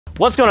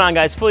What's going on,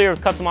 guys? Phil here with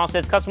Custom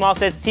Offsets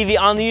TV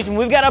on the YouTube.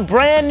 We've got a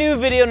brand new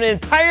video, an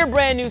entire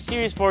brand new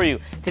series for you.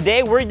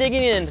 Today we're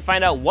digging in to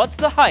find out what's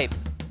the hype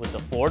with the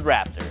Ford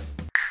Raptor.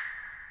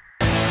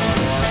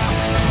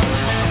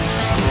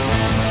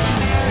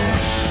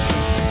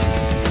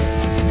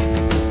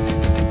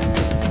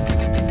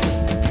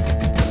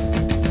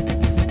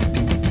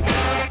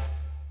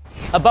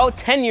 About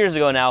 10 years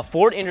ago now,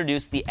 Ford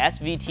introduced the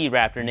SVT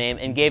Raptor name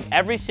and gave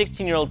every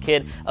 16-year-old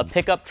kid a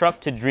pickup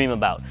truck to dream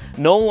about.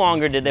 No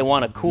longer did they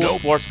want a cool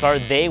sports car,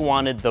 they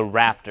wanted the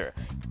Raptor.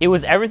 It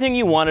was everything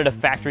you wanted a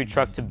factory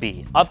truck to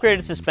be.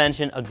 Upgraded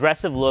suspension,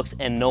 aggressive looks,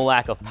 and no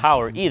lack of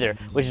power either,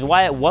 which is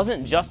why it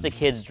wasn't just a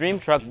kid's dream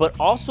truck, but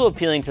also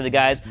appealing to the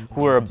guys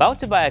who were about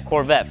to buy a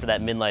Corvette for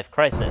that midlife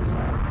crisis.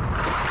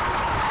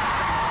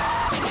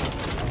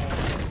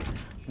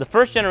 The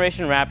first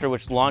generation Raptor,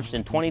 which launched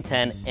in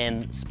 2010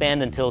 and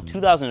spanned until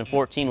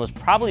 2014, was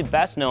probably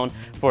best known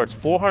for its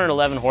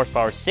 411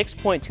 horsepower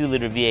 6.2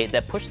 liter V8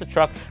 that pushed the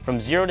truck from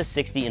 0 to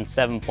 60 in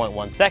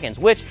 7.1 seconds,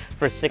 which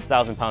for a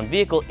 6,000 pound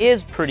vehicle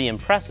is pretty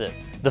impressive.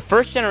 The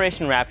first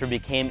generation Raptor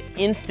became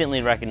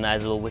instantly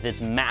recognizable with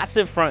its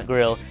massive front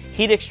grille,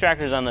 heat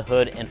extractors on the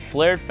hood, and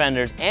flared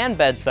fenders and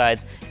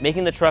bedsides,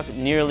 making the truck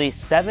nearly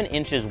 7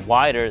 inches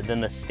wider than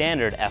the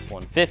standard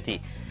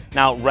F-150.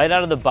 Now, right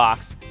out of the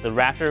box, the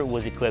Raptor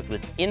was equipped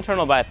with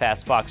internal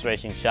bypass Fox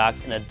Racing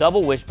shocks and a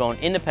double wishbone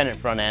independent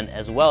front end,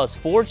 as well as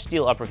forged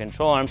steel upper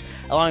control arms,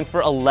 allowing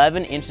for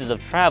 11 inches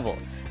of travel.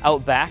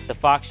 Out back, the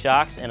Fox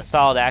shocks and a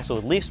solid axle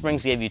with leaf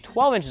springs gave you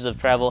 12 inches of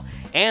travel,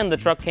 and the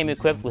truck came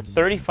equipped with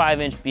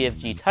 35-inch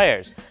BFG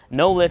tires.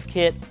 No lift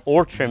kit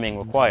or trimming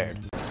required.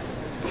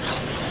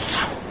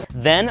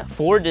 Then,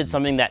 Ford did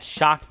something that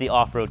shocked the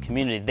off-road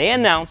community. They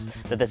announced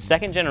that the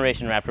second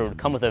generation Raptor would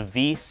come with a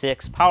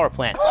V6 power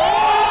plant.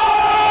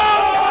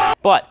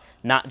 But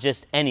not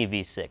just any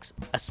V6.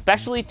 A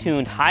specially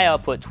tuned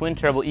high-output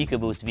twin-turbo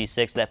EcoBoost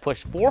V6 that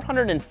pushed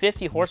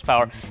 450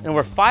 horsepower and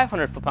over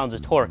 500 foot-pounds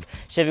of torque,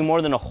 shaving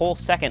more than a whole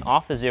second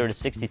off the 0 to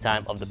 60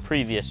 time of the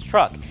previous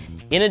truck.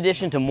 In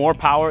addition to more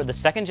power, the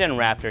second-gen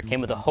Raptor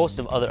came with a host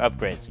of other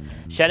upgrades.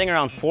 Shedding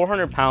around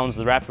 400 pounds,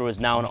 the Raptor was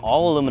now an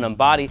all-aluminum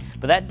body,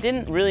 but that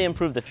didn't really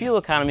improve the fuel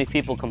economy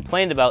people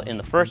complained about in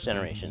the first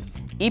generation.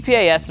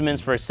 EPA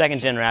estimates for a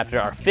second-gen Raptor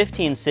are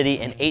 15 city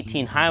and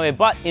 18 highway,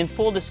 but in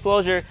full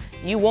disclosure,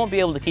 you won't be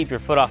able to keep your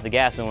foot off the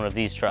gas in one of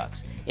these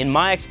trucks. In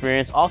my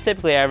experience, I'll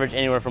typically average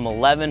anywhere from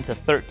 11 to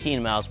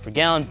 13 miles per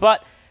gallon,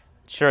 but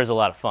it sure is a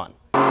lot of fun.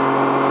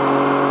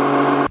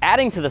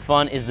 Adding to the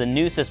fun is the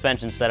new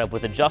suspension setup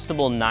with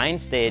adjustable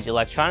 9-stage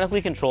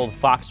electronically controlled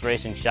Fox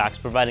Racing shocks,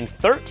 providing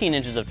 13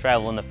 inches of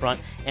travel in the front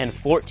and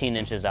 14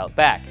 inches out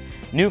back.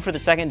 New for the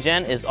second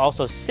gen is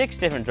also 6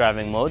 different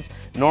driving modes: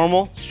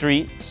 normal,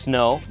 street,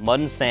 snow, mud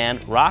and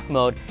sand, rock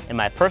mode, and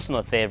my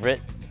personal favorite,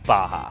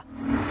 Baja.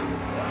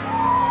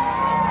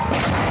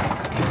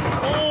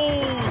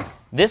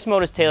 This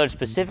mode is tailored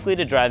specifically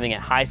to driving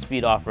at high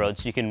speed off-road,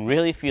 so you can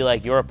really feel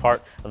like you're a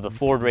part of the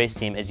Ford race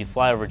team as you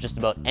fly over just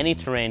about any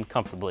terrain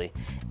comfortably.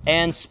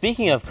 And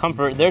speaking of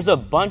comfort, there's a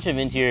bunch of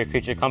interior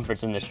creature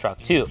comforts in this truck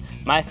too.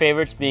 My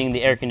favorites being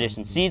the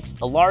air-conditioned seats,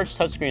 a large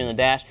touchscreen on the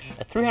dash,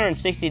 a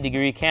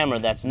 360-degree camera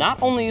that's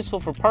not only useful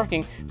for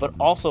parking, but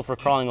also for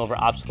crawling over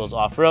obstacles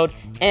off-road,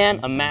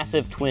 and a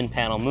massive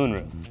twin-panel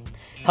moonroof.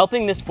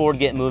 Helping this Ford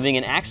get moving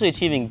and actually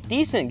achieving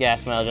decent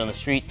gas mileage on the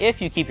street if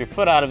you keep your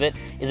foot out of it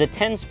is a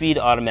 10-speed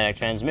automatic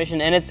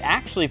transmission, and it's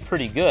actually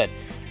pretty good.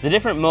 The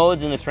different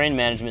modes in the terrain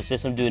management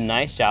system do a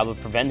nice job of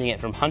preventing it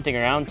from hunting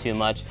around too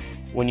much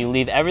when you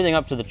leave everything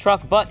up to the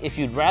truck, but if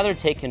you'd rather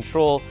take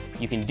control,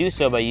 you can do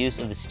so by use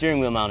of the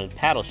steering wheel mounted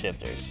paddle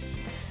shifters.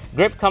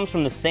 Grip comes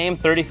from the same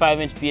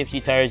 35-inch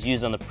BFG tires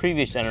used on the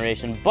previous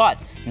generation,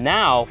 but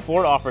now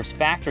Ford offers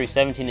factory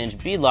 17-inch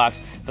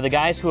beadlocks for the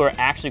guys who are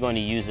actually going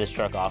to use this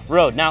truck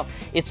off-road. Now,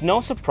 it's no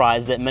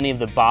surprise that many of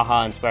the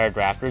Baja-inspired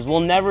Raptors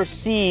will never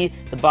see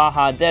the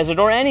Baja Desert,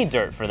 or any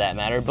dirt for that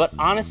matter, but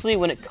honestly,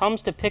 when it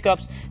comes to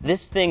pickups,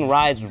 this thing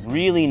rides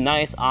really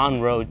nice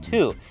on-road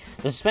too.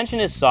 The suspension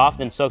is soft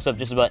and soaks up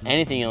just about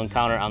anything you'll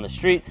encounter on the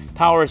street,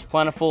 power is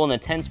plentiful, and the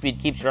 10-speed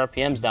keeps your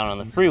RPMs down on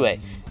the freeway.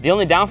 The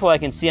only downfall I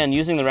can see on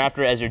using the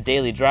Raptor as your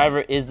daily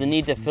driver is the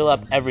need to fill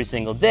up every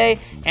single day,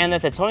 and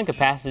that the towing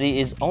capacity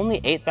is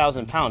only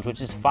 8,000 pounds, which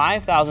is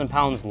 5,000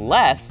 pounds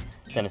less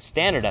than a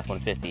standard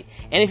F-150.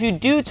 And if you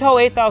do tow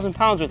 8,000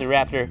 pounds with your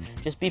Raptor,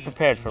 just be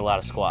prepared for a lot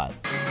of squat.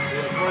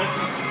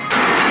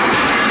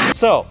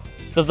 So,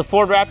 does the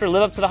Ford Raptor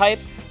live up to the hype?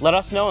 Let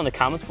us know in the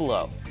comments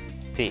below.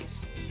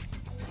 Peace.